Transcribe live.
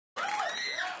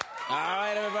All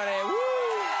right, everybody. Woo!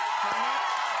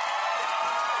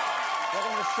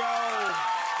 Welcome to the show.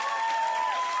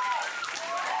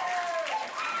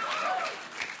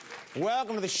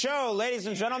 Welcome to the show, ladies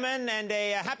and gentlemen, and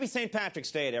a happy St.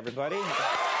 Patrick's Day to everybody.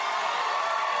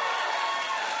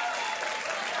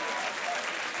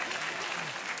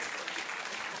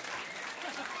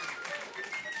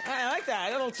 I like that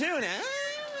little tune.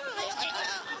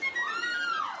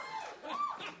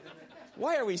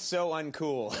 Why are we so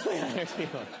uncool?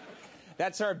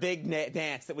 That's our big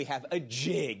dance that we have, a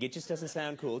jig. It just doesn't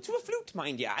sound cool. To a flute,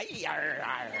 mind ya.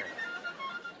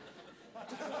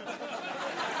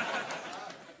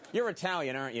 You're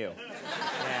Italian, aren't you?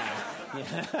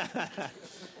 Yeah.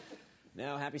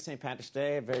 No, happy St. Patrick's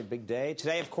Day, a very big day.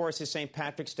 Today, of course, is St.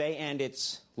 Patrick's Day, and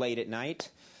it's late at night.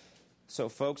 So,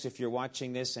 folks, if you're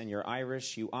watching this and you're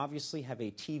Irish, you obviously have a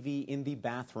TV in the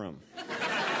bathroom.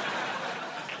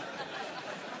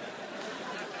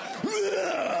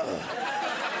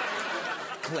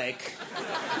 Click.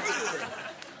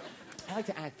 I like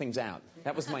to act things out.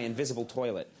 That was my invisible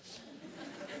toilet.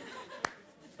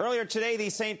 Earlier today, the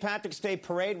St. Patrick's Day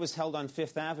parade was held on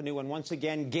Fifth Avenue, and once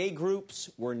again, gay groups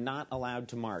were not allowed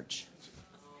to march.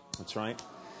 That's right.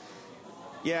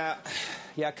 Yeah,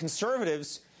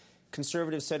 conservatives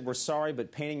said, we're sorry,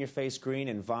 but painting your face green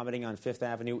and vomiting on Fifth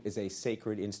Avenue is a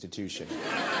sacred institution.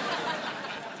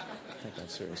 Take that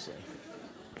seriously.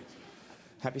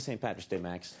 Happy St. Patrick's Day,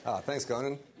 Max. Oh, thanks,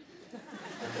 Conan.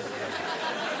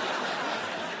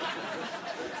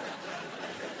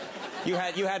 You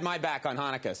had my back on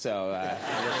Hanukkah, so...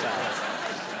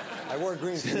 I wore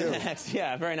green for you.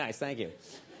 Yeah, very nice, thank you.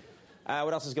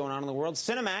 What else is going on in the world?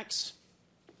 Cinemax.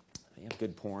 You have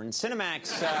good porn.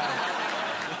 Cinemax... I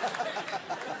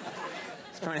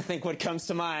was trying to think what comes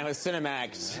to mind with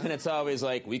Cinemax, and it's always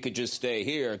like, we could just stay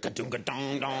here.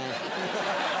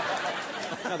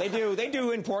 No, they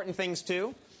do important things,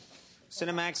 too.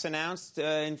 Cinemax announced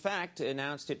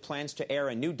it plans to air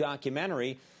a new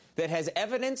documentary that has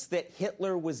evidence that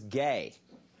Hitler was gay.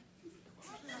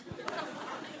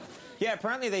 Yeah,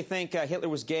 apparently they think Hitler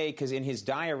was gay because in his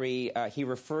diary, he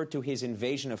referred to his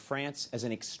invasion of France as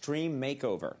an extreme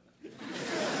makeover.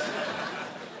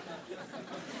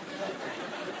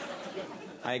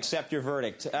 I accept your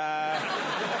verdict.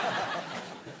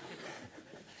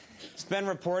 It's been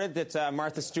reported that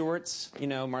Martha Stewart's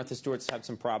had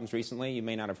some problems recently. You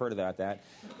may not have heard about that.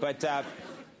 But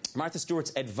Martha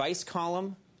Stewart's advice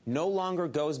column no longer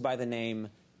goes by the name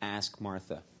Ask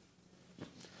Martha.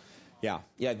 Yeah,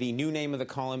 the new name of the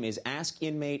column is Ask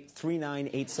Inmate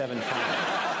 39875.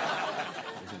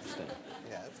 That's interesting.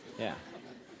 Yeah.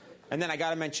 And then I got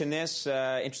to mention this,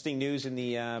 interesting news in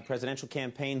the presidential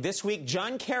campaign. This week,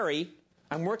 John Kerry,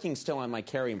 I'm working still on my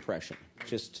Kerry impression.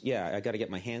 I got to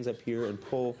get my hands up here and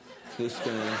pull this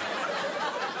down.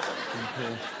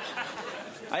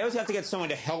 I always have to get someone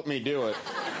to help me do it.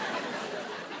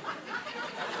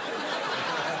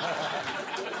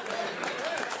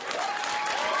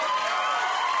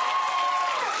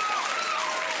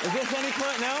 Is this any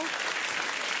point? No?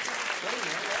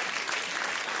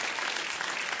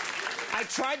 I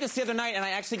tried this the other night, and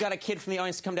I actually got a kid from the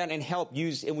audience to come down and help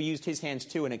and we used his hands,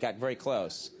 too, and it got very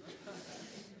close.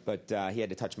 But he had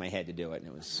to touch my head to do it, and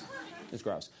it was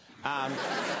gross. Well,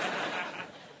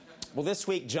 this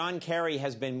week, John Kerry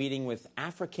has been meeting with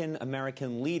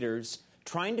African-American leaders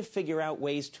trying to figure out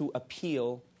ways to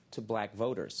appeal to black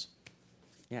voters.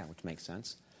 Yeah, which makes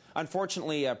sense.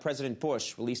 Unfortunately, President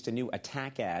Bush released a new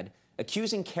attack ad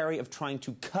accusing Kerry of trying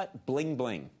to cut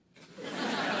bling-bling.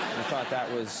 I thought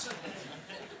that was...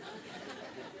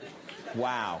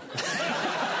 wow.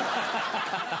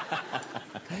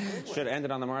 Should have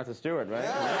ended on the Martha Stewart, right?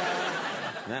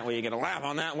 Yeah. That way you get a laugh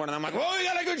on that one, and I'm like, whoa, you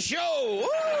got a good show!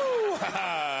 Woo!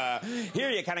 Here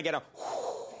you kind of get a...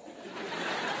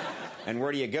 And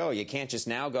where do you go? You can't just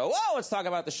now go, whoa, let's talk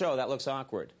about the show. That looks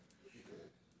awkward.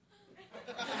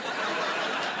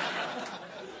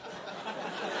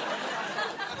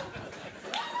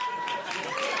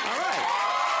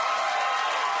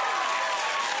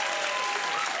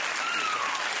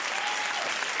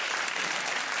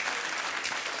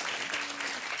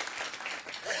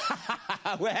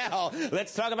 Well,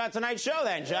 let's talk about tonight's show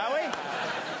then, shall we?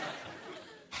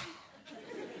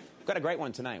 We've got a great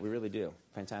one tonight. We really do.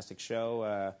 Fantastic show.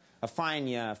 A fine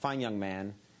young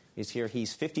man is here.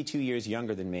 He's 52 years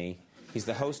younger than me. He's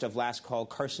the host of Last Call.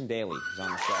 Carson Daly is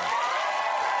on the show.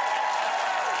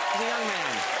 He's a young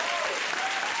man.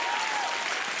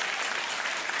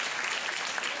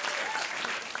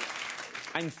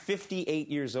 I'm 58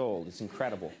 years old. It's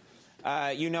incredible.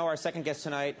 You know our second guest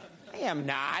tonight. I am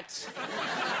not.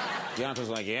 Deonta's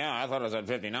like, yeah, I thought it was at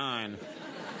 59.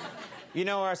 You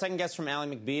know, our second guest from Ally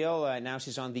McBeal, now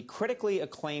she's on the critically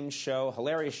acclaimed show,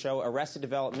 hilarious show, Arrested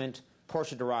Development.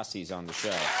 Portia de Rossi's on the show.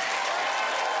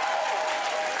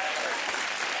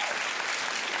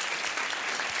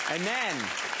 And then,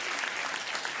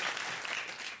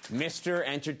 Mr.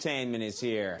 Entertainment is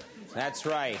here. That's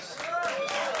right.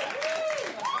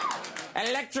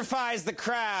 Electrifies the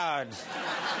crowd.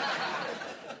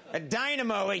 A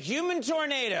dynamo, a human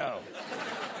tornado.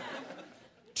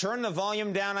 Turn the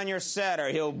volume down on your set or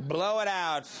he'll blow it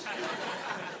out.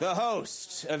 The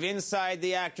host of Inside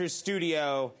the Actors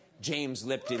Studio, James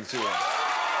Lipton's here.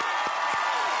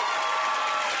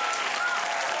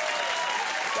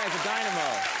 Guy's a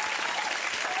dynamo.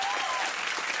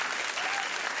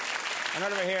 And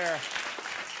right over here,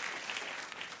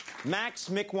 Max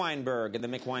Mick Weinberg and the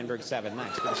Mick Weinberg 7.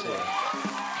 Max, good to see you.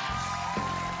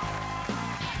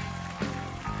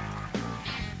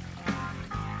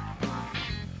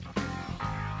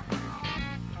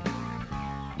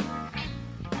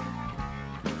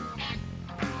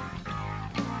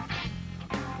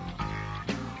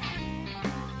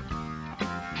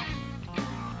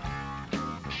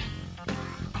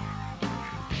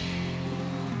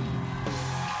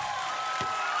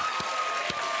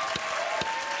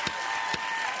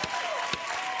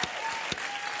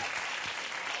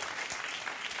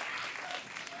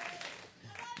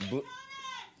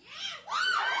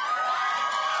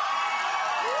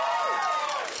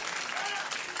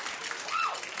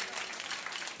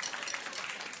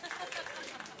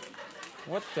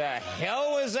 What the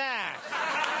hell was that?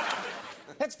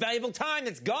 That's valuable time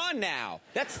that's gone now.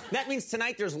 That means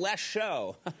tonight there's less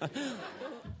show.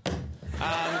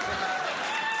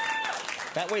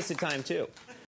 That wasted time, too.